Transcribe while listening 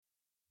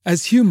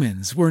As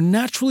humans, we're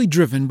naturally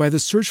driven by the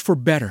search for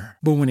better.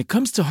 But when it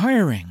comes to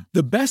hiring,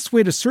 the best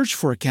way to search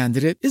for a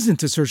candidate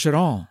isn't to search at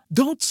all.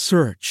 Don't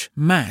search,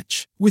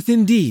 match with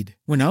Indeed.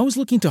 When I was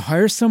looking to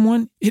hire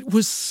someone, it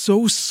was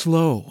so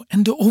slow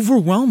and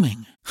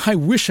overwhelming. I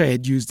wish I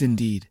had used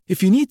Indeed.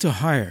 If you need to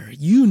hire,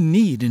 you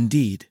need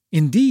Indeed.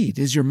 Indeed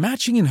is your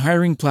matching and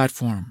hiring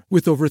platform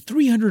with over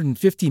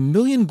 350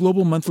 million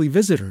global monthly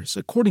visitors,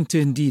 according to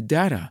Indeed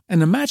data,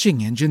 and a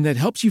matching engine that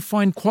helps you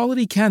find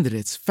quality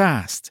candidates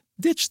fast.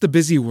 Ditch the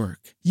busy work.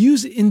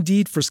 Use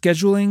Indeed for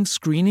scheduling,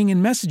 screening,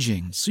 and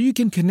messaging so you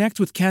can connect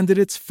with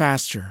candidates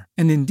faster.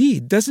 And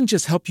Indeed doesn't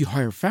just help you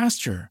hire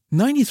faster.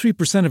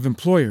 93% of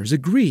employers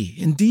agree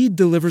Indeed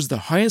delivers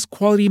the highest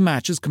quality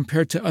matches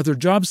compared to other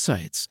job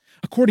sites,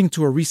 according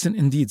to a recent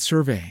Indeed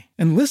survey.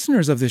 And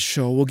listeners of this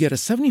show will get a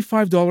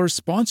 $75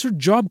 sponsored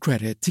job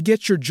credit to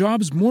get your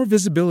jobs more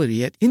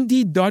visibility at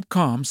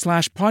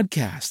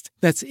Indeed.com/podcast.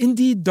 That's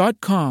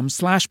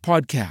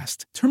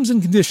Indeed.com/podcast. Terms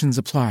and conditions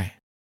apply.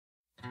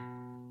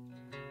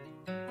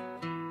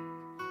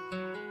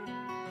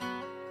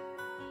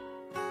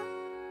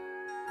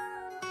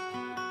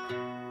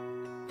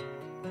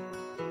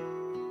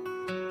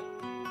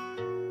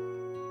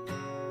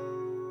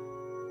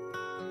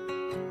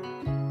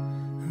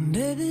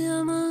 Baby,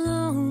 I'm a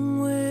long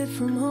way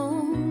from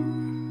home,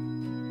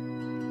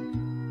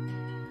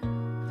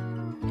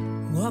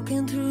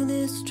 walking through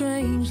this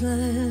strange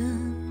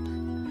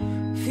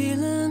land,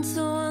 feeling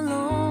so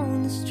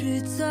alone. The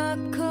streets are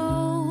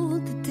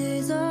cold, the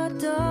days are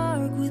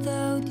dark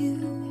without you,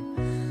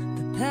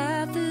 the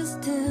path is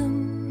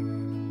dim.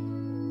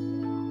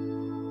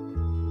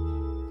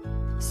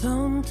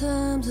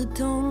 Sometimes I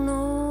don't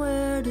know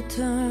where to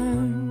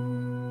turn.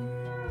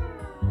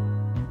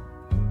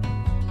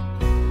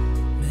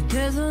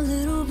 There's a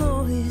little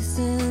voice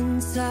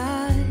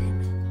inside,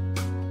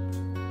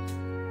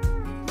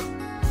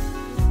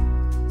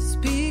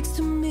 speaks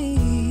to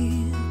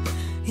me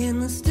in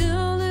the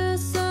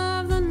stillness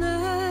of the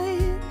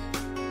night.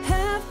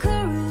 Have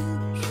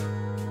courage,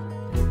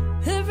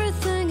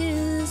 everything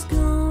is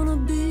gonna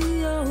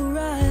be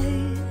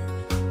alright,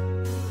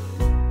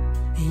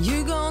 and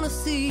you're gonna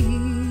see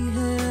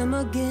him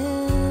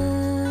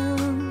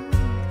again.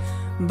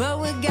 But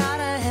we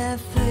gotta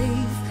have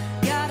faith,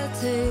 gotta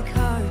take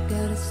heart,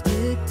 gotta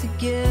stick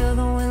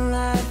together when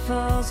life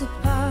falls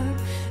apart.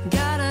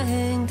 Gotta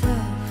hang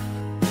tough,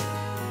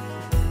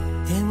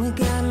 and we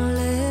gotta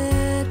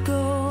let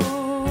go.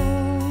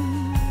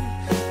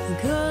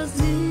 'Cause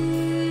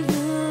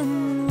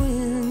even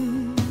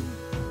when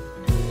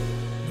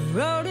the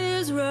road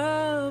is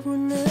rough, we're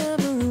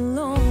never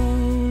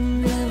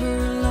alone, never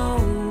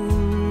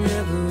alone,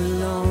 never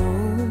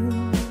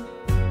alone,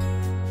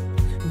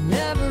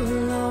 never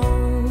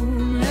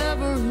alone,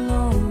 never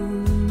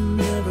alone,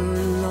 never alone.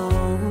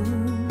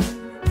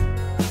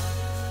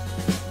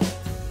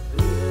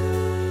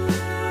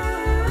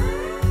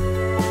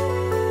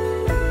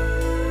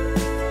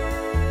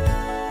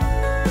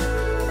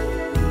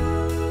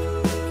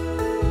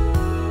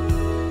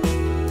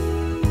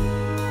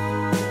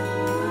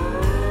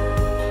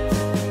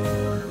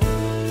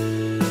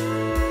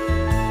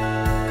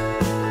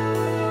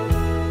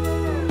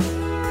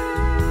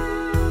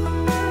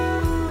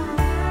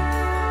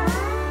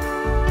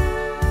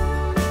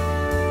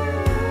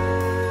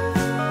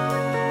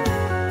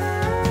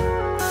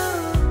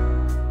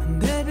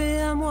 Baby,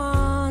 I'm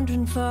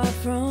wandering far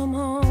from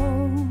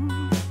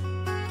home,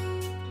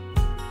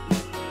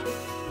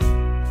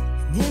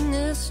 and in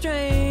this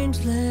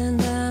strange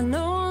land I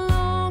no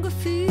longer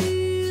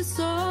feel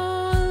so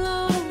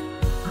alone.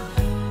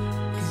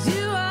 'Cause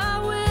you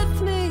are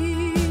with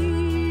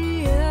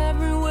me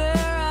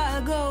everywhere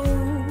I go,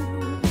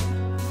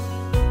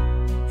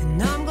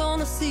 and I'm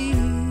gonna see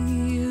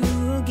you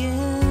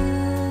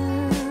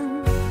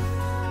again.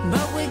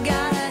 But we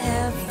gotta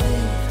have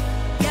faith,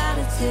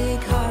 gotta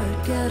take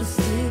heart, gotta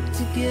stick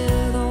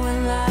together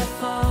when life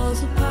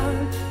falls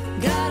apart.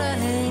 Gotta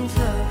hang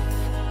tough,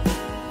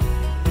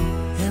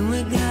 and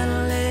we gotta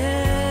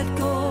let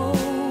go.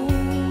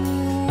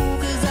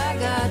 'Cause I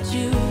got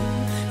you,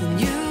 and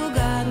you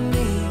got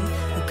me,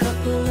 a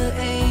couple of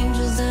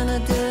angels and a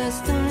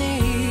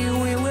destiny.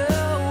 We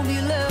will be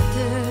left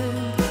here,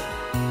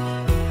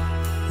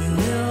 we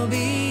will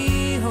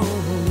be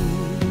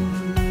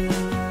home.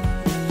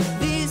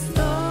 These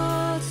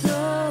thoughts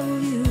of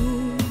you,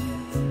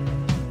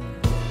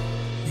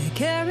 they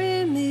carry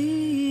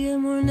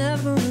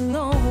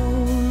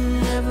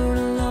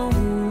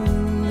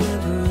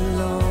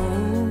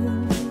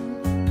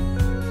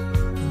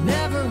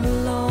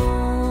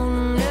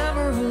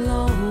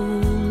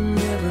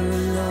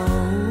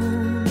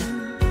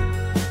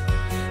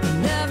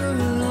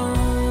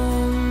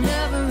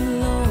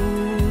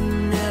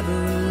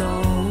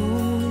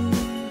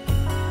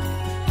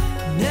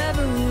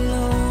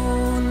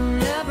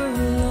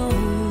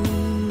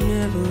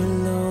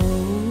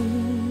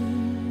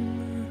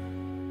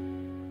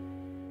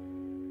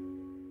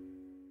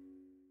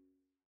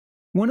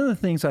One of the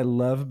things I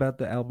love about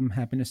the album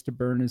Happiness to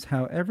Burn is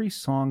how every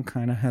song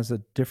kind of has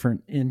a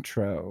different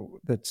intro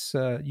that's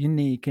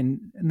unique. And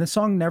the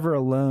song Never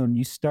Alone,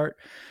 you start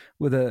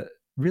with a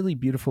really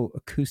beautiful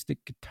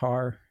acoustic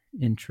guitar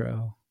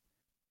intro,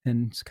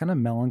 and it's kind of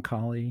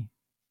melancholy.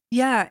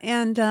 Yeah.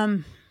 And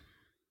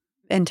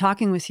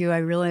talking with you, I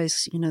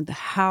realized,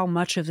 how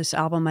much of this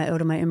album I owe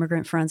to my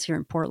immigrant friends here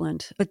in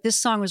Portland. But this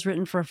song was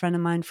written for a friend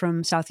of mine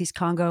from Southeast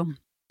Congo,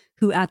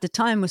 who at the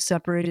time was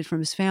separated from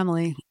his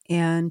family.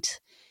 And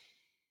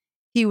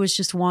he was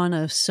just one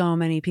of so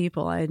many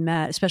people I had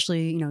met,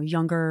 especially,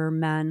 younger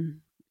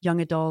men, young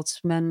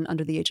adults, men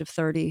under the age of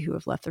 30 who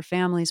have left their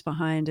families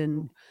behind.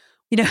 And,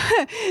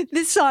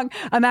 this song,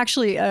 I'm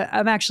actually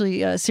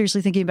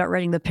seriously thinking about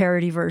writing the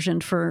parody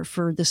version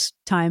for this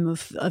time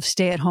of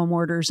stay-at-home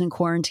orders and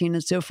quarantine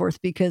and so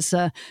forth, because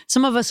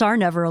some of us are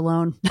never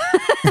alone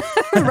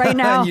right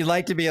now. And you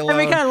like to be alone.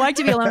 And we kind of like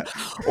to be alone.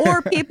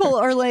 Or people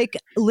are like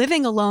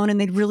living alone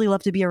and they'd really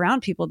love to be around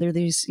people. There are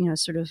these,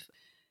 sort of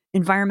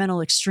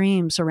environmental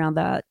extremes around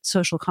that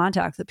social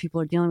contact that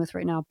people are dealing with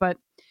right now. But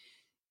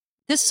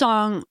this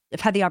song, I've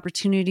had the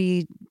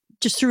opportunity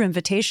just through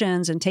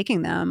invitations and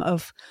taking them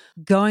of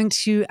going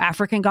to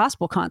African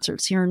gospel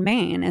concerts here in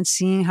Maine and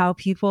seeing how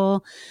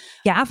people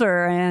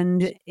gather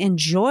and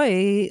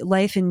enjoy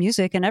life and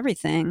music and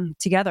everything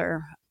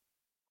together.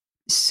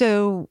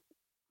 So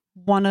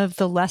one of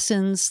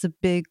the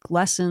big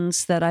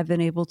lessons that I've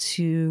been able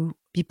to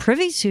be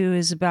privy to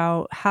is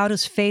about how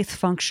does faith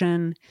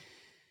function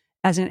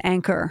as an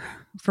anchor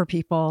for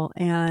people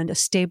and a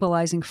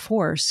stabilizing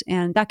force.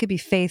 And that could be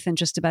faith in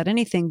just about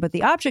anything. But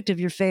the object of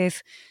your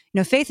faith,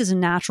 faith is a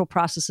natural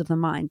process of the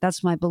mind.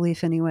 That's my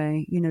belief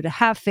anyway, to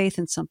have faith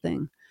in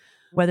something,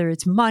 whether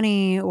it's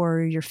money or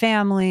your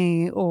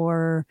family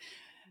or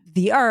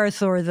the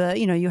earth or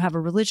you have a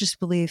religious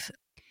belief.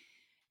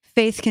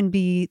 Faith can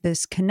be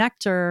this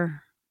connector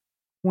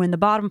when the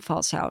bottom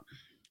falls out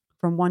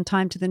from one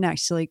time to the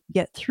next to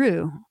get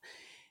through.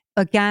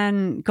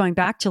 Again, going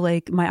back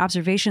to my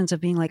observations of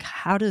being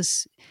how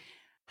does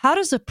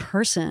a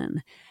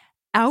person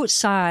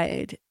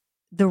outside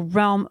the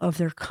realm of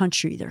their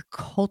country, their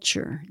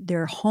culture,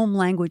 their home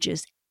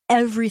languages,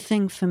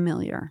 everything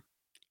familiar,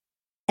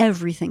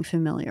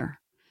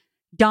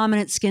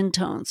 dominant skin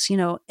tones,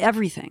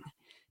 everything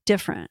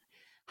different.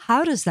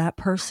 How does that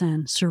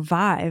person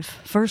survive,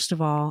 first of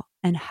all,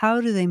 and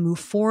how do they move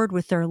forward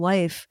with their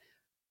life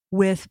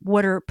with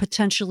what are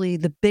potentially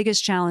the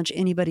biggest challenge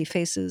anybody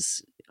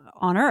faces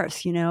on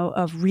earth,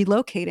 of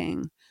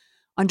relocating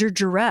under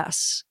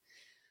duress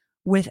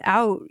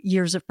without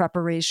years of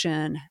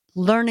preparation,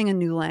 learning a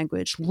new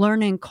language,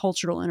 learning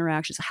cultural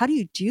interactions. How do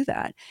you do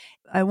that?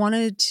 I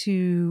wanted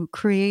to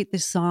create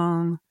this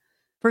song,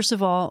 first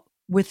of all,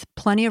 with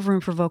plenty of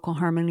room for vocal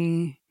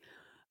harmony.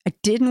 I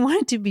didn't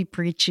want it to be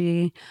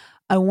preachy.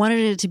 I wanted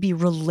it to be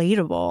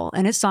relatable.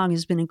 And this song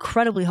has been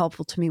incredibly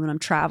helpful to me when I'm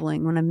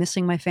traveling, when I'm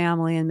missing my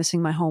family and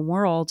missing my home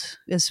world.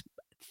 As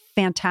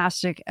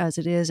fantastic as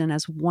it is and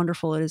as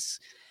wonderful it is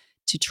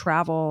to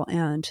travel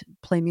and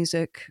play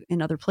music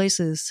in other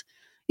places,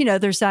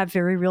 there's that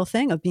very real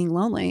thing of being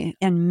lonely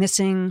and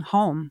missing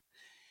home.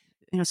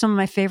 Some of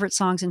my favorite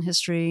songs in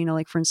history,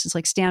 for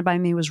instance, Stand By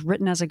Me was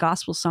written as a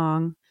gospel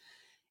song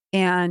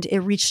and it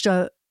reached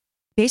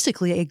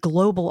basically a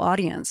global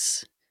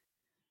audience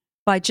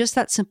by just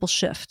that simple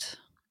shift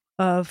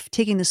of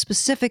taking the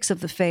specifics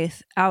of the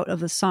faith out of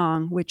the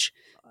song, which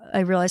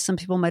I realize some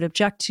people might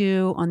object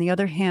to. On the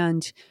other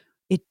hand,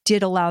 it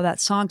did allow that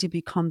song to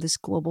become this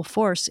global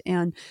force.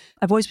 And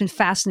I've always been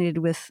fascinated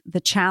with the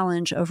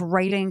challenge of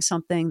writing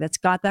something that's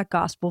got that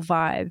gospel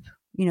vibe,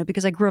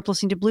 because I grew up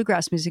listening to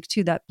bluegrass music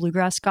too. That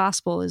bluegrass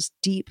gospel is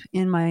deep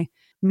in my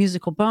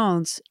musical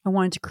bones. I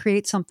wanted to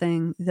create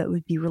something that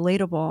would be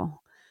relatable,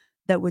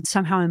 that would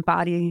somehow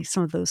embody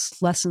some of those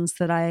lessons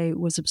that I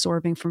was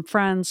absorbing from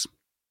friends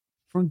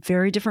from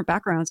very different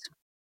backgrounds.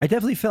 I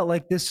definitely felt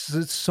like this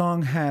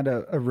song had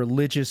a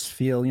religious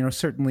feel.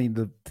 Certainly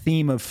the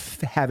theme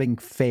of having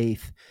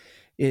faith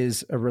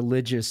is a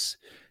religious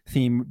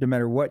theme, no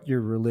matter what your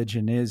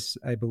religion is,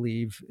 I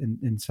believe,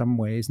 in some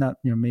ways. Not,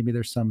 maybe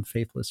there's some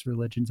faithless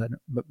religions,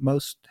 but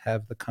most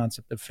have the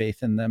concept of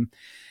faith in them.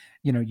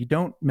 You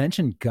don't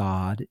mention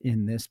God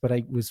in this, but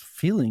I was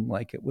feeling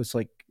like it was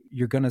like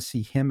you're going to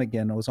see him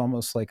again. It was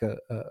almost like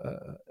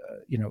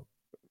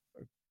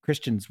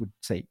Christians would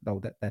say,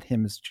 oh, that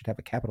hymn should have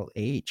a capital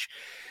H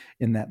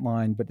in that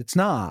line, but it's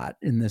not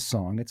in this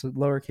song. It's a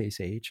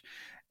lowercase h.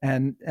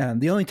 And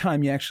the only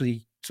time you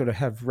actually sort of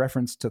have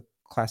reference to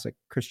classic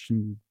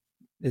Christian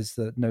is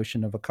the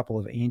notion of a couple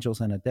of angels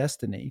and a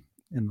destiny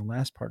in the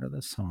last part of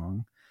the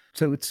song.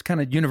 So it's kind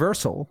of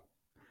universal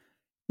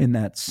in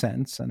that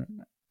sense.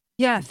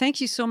 Yeah, thank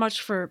you so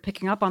much for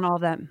picking up on all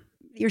that.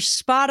 You're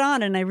spot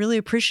on, and I really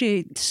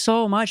appreciate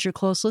so much your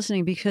close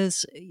listening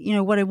because,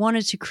 what I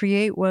wanted to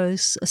create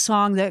was a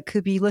song that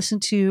could be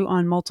listened to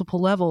on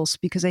multiple levels,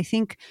 because I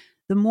think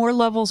the more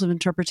levels of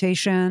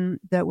interpretation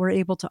that we're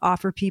able to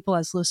offer people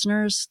as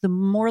listeners, the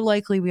more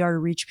likely we are to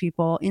reach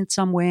people in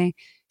some way,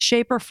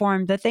 shape, or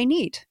form that they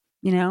need,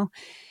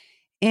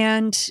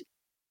 And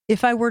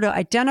if I were to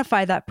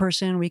identify that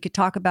person, we could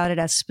talk about it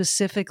as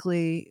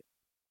specifically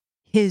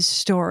his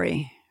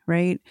story,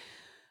 right?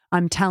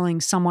 I'm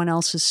telling someone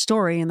else's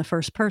story in the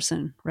first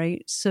person,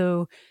 right?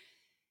 So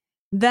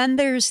then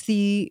there's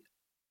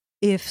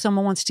if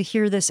someone wants to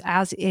hear this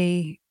as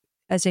a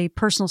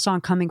personal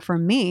song coming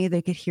from me,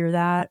 they could hear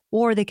that,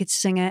 or they could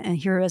sing it and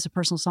hear it as a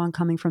personal song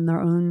coming from their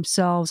own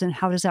selves. And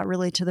how does that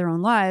relate to their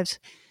own lives?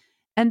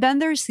 And then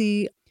there's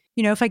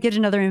if I get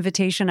another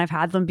invitation, I've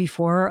had them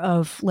before,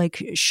 of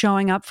like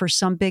showing up for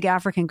some big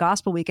African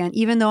gospel weekend,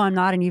 even though I'm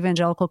not an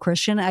evangelical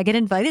Christian, I get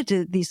invited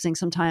to these things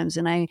sometimes.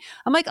 And I'm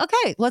like,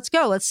 okay, let's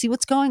go. Let's see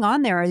what's going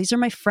on there. These are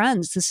my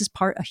friends. This is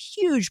a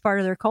huge part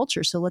of their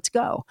culture. So let's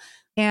go.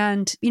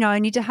 And, I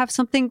need to have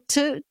something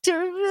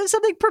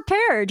something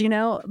prepared,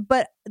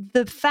 but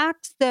the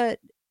fact that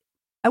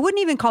I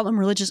wouldn't even call them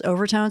religious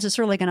overtones, it's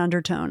sort of like an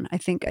undertone. I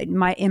think in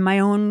my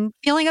own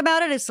feeling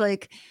about it, it's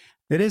like,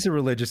 it is a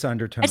religious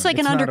undertone. It's like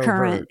an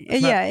undercurrent.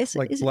 It's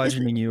like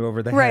bludgeoning you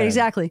over the head. Right,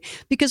 exactly.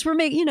 Because we're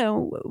making,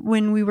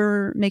 when we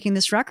were making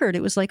this record,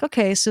 it was like,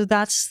 okay, so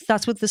that's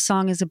what the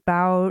song is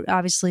about.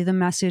 Obviously, the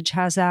message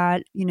has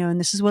that, and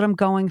this is what I'm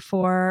going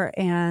for.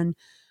 And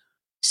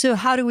so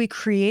how do we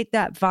create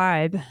that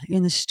vibe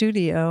in the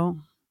studio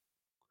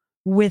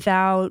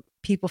without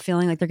people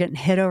feeling like they're getting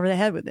hit over the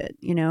head with it,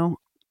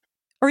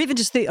 Or even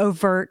just the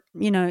overt,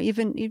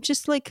 even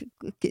just like,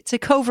 it's a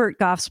covert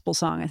gospel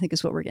song, I think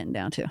is what we're getting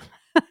down to.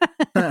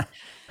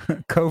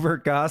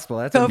 Covert gospel.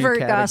 That's covert a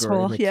new category.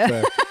 Gospel.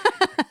 Yeah.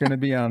 Going to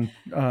be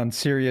on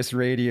Sirius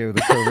Radio, the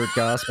Covert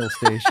Gospel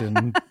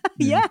station.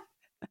 Yeah.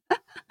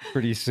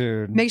 Pretty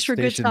soon. Makes for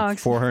station good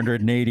songs.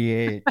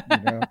 488,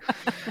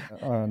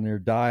 on your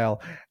dial.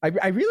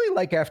 I really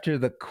like after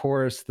the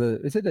chorus,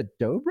 is it a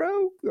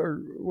dobro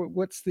or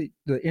what's the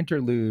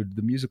interlude,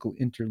 the musical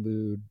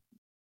interlude?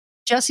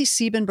 Jesse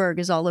Siebenberg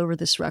is all over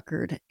this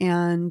record,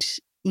 and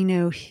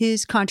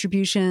his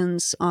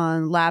contributions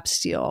on lap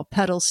steel,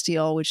 pedal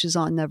steel, which is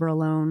on Never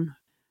Alone.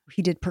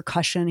 He did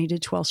percussion, he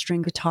did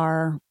 12-string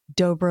guitar,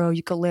 dobro,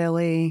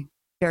 ukulele,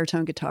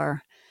 baritone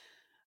guitar.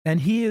 And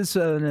he is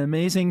an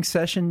amazing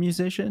session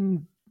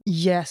musician.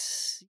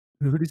 Yes.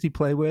 Who does he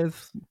play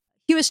with?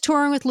 He was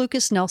touring with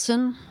Lucas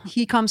Nelson.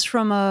 He comes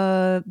from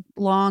a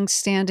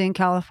long-standing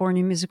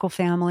California musical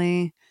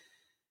family.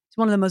 He's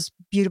one of the most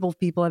beautiful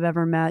people I've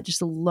ever met.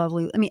 Just a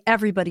lovely,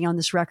 everybody on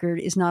this record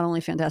is not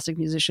only fantastic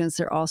musicians,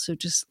 they're also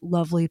just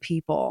lovely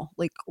people,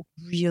 like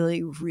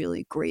really,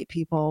 really great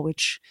people,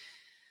 which,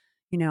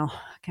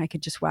 I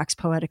could just wax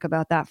poetic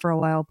about that for a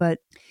while. But,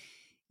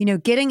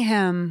 getting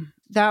him,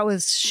 that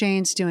was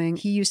Shane's doing.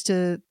 He used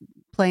to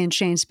play in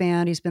Shane's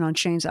band. He's been on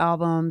Shane's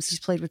albums. He's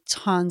played with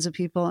tons of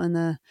people in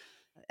the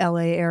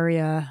LA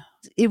area.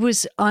 It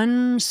was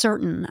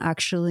uncertain,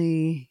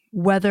 actually,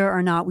 whether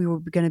or not we were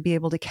going to be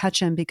able to catch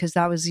him, because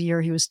that was the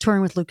year he was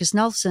touring with Lucas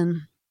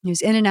Nelson. He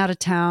was in and out of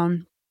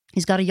town.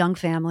 He's got a young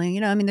family.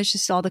 There's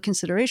just all the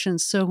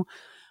considerations. So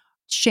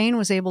Shane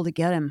was able to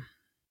get him.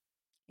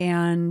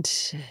 And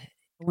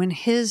when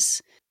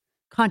his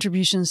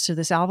contributions to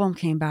this album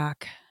came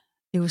back,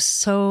 it was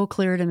so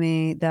clear to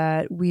me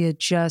that we had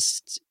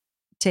just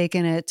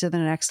taken it to the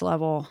next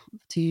level,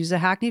 to use a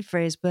hackneyed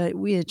phrase, but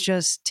we had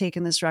just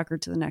taken this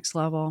record to the next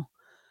level.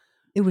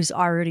 It was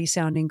already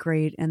sounding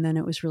great. And then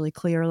it was really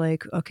clear,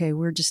 like, okay,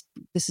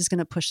 this is going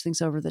to push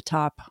things over the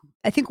top.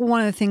 I think one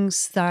of the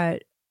things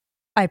that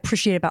I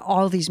appreciate about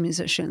all these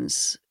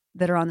musicians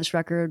that are on this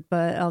record,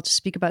 but I'll just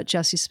speak about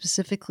Jesse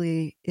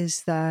specifically,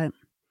 is that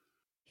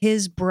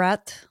his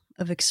breadth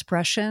of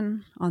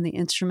expression on the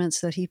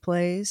instruments that he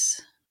plays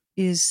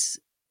is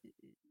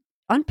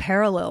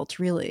unparalleled,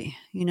 really,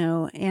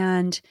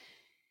 and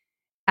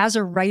as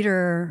a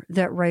writer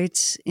that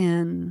writes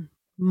in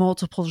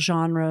multiple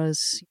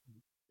genres,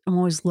 I'm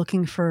always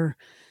looking for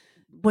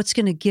what's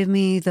going to give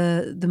me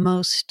the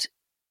most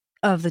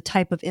of the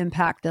type of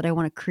impact that I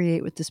want to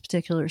create with this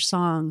particular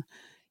song.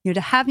 To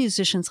have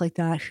musicians like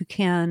that who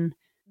can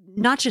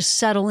not just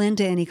settle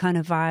into any kind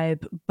of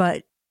vibe,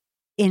 but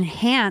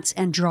enhance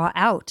and draw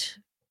out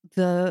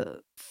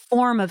the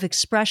form of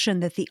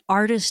expression that the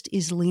artist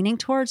is leaning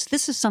towards.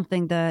 This is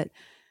something that,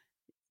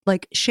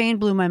 like, Shane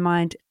blew my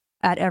mind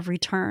at every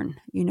turn.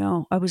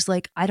 I was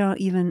like, I don't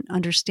even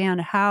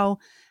understand how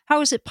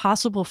is it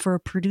possible for a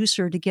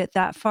producer to get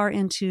that far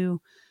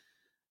into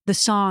the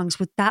songs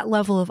with that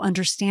level of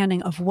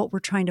understanding of what we're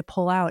trying to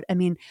pull out.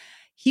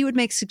 He would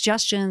make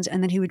suggestions,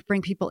 and then he would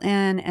bring people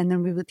in, and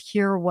then we would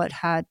hear what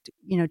had,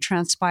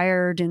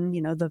 transpired in,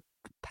 the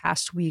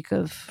past week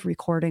of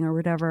recording or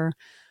whatever.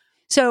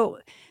 So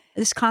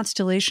this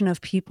constellation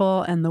of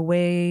people and the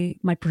way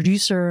my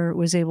producer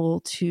was able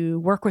to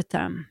work with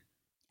them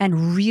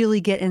and really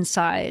get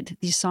inside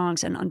these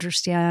songs and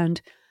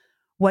understand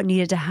what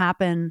needed to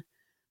happen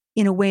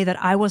in a way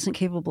that I wasn't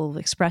capable of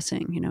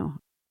expressing,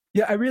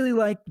 Yeah, I really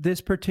like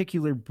this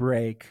particular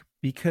break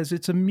because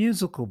it's a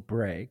musical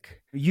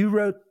break. You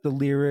wrote the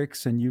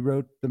lyrics and you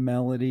wrote the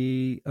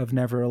melody of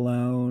Never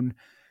Alone,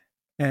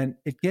 and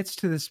it gets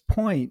to this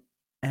point,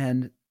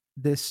 and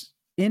this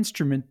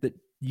instrument that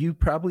you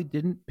probably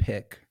didn't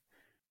pick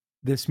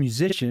this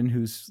musician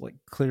who's like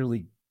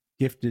clearly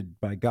gifted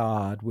by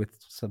God with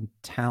some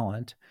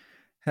talent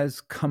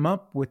has come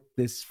up with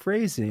this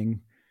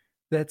phrasing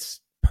that's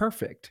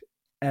perfect.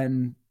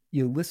 And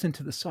you listen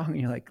to the song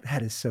and you're like,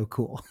 that is so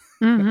cool.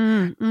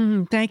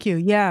 Thank you.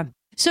 Yeah.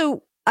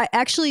 So I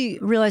actually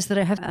realized that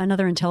I have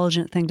another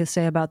intelligent thing to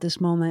say about this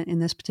moment in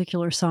this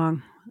particular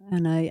song.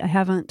 And I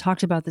haven't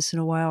talked about this in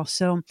a while.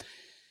 So,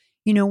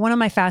 one of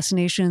my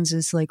fascinations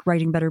is like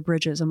writing better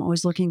bridges. I'm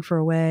always looking for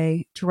a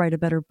way to write a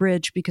better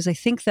bridge because I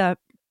think that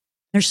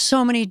there's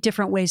so many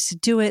different ways to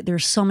do it.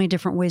 There's so many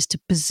different ways to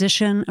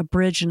position a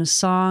bridge in a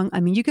song.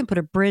 I mean, you can put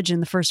a bridge in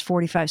the first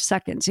 45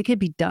 seconds. It could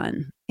be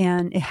done.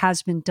 And it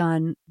has been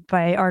done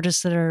by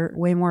artists that are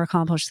way more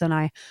accomplished than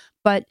I.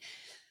 But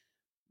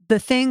the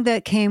thing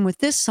that came with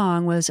this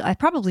song was I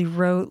probably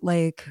wrote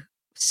like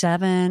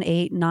 7,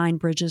 8, 9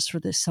 bridges for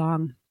this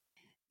song.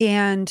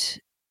 And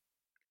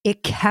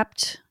it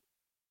kept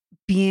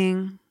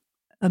being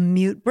a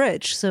mute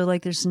bridge. So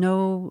like there's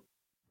no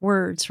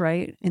words,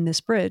 right, in this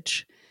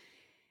bridge.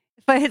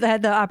 If I had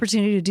had the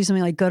opportunity to do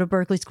something like go to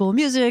Berklee School of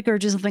Music or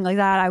do something like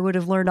that, I would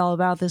have learned all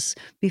about this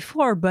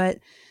before. But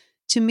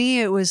to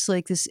me, it was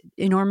like this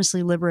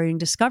enormously liberating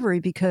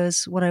discovery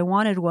because what I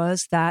wanted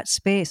was that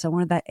space. I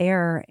wanted that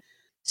air.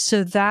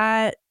 So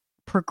that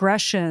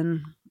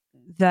progression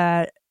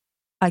that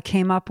I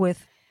came up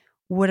with,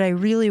 what I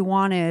really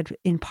wanted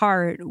in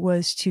part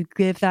was to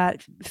give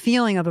that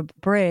feeling of a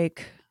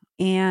break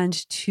and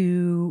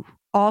to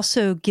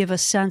also give a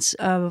sense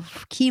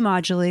of key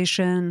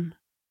modulation,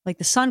 like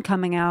the sun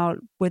coming out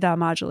without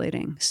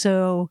modulating.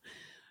 So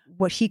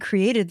what he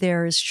created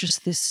there is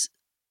just this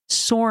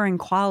soaring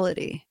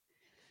quality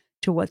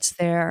to what's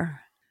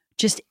there,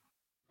 just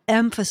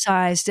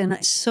emphasized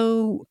and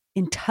so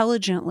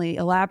intelligently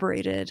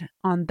elaborated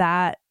on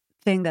that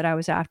thing that I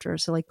was after.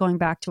 So like going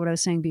back to what I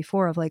was saying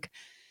before of like,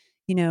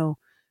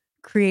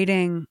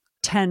 creating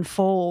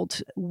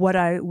tenfold what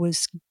I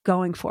was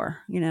going for,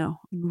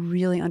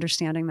 really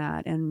understanding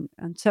that. And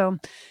so,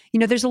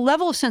 there's a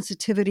level of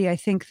sensitivity, I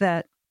think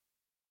that,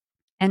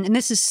 and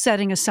this is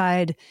setting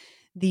aside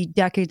the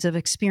decades of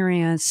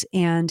experience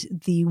and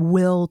the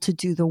will to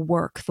do the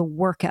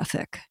work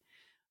ethic.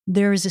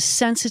 There is a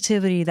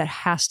sensitivity that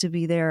has to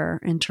be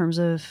there in terms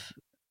of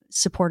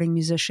supporting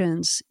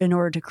musicians in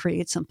order to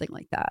create something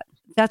like that.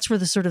 That's where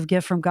the sort of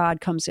gift from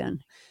God comes in.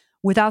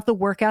 Without the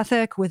work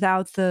ethic,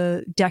 without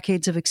the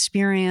decades of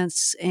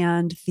experience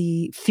and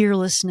the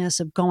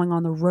fearlessness of going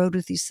on the road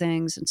with these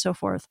things and so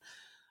forth,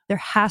 there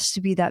has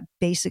to be that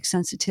basic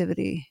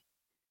sensitivity,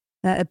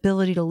 that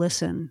ability to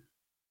listen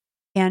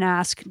and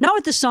ask, not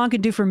what this song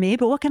can do for me,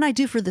 but what can I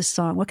do for this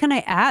song? What can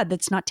I add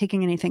that's not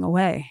taking anything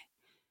away?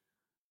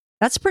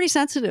 That's pretty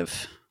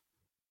sensitive.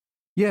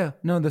 Yeah,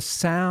 no, the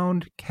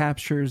sound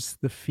captures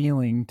the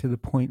feeling to the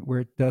point where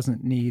it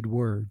doesn't need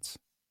words,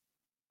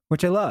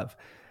 which I love.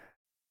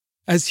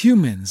 As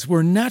humans,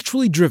 we're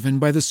naturally driven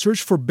by the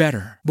search for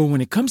better. But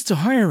when it comes to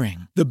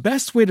hiring, the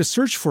best way to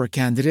search for a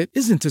candidate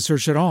isn't to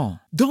search at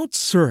all. Don't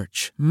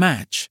search,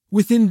 match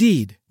with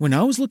Indeed. When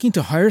I was looking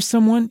to hire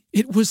someone,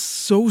 it was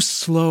so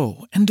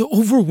slow and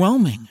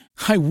overwhelming.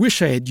 I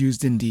wish I had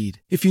used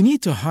Indeed. If you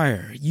need to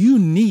hire, you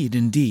need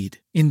Indeed.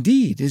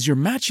 Indeed is your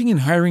matching and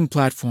hiring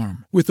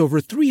platform with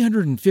over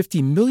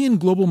 350 million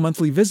global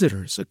monthly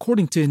visitors,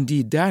 according to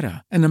Indeed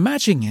data, and a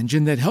matching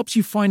engine that helps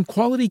you find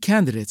quality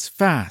candidates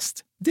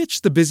fast.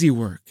 Ditch the busy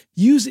work.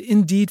 Use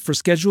Indeed for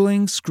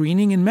scheduling,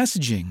 screening, and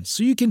messaging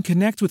so you can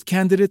connect with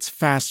candidates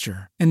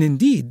faster. And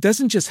Indeed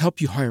doesn't just help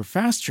you hire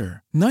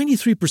faster.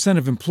 93%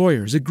 of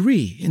employers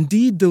agree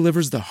Indeed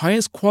delivers the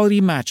highest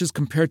quality matches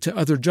compared to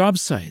other job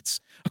sites,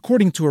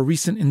 according to a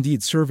recent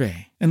Indeed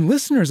survey. And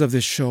listeners of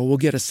this show will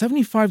get a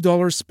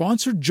 $75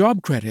 sponsored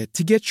job credit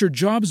to get your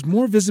jobs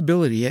more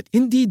visibility at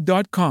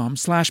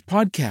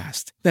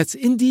Indeed.com/podcast. That's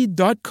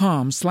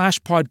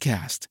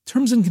Indeed.com/podcast.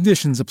 Terms and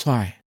conditions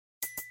apply.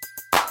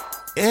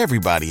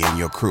 Everybody in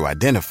your crew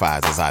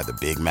identifies as either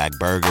Big Mac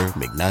Burger,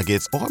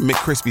 McNuggets, or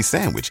McCrispy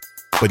Sandwich.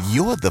 But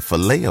you're the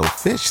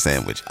Filet-O-Fish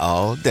Sandwich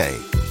all day.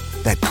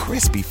 That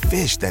crispy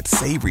fish, that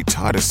savory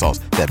tartar sauce,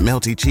 that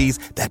melty cheese,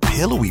 that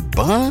pillowy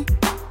bun.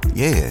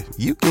 Yeah,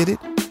 you get it.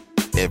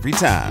 Every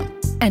time.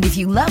 And if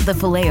you love the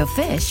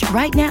Filet-O-Fish,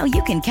 right now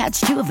you can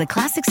catch 2 of the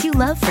classics you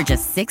love for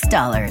just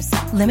 $6.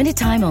 Limited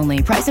time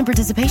only. Price and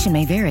participation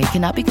may vary.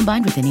 Cannot be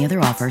combined with any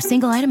other offer.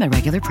 Single item at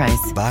regular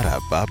price.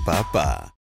 Ba-da-ba-ba-ba.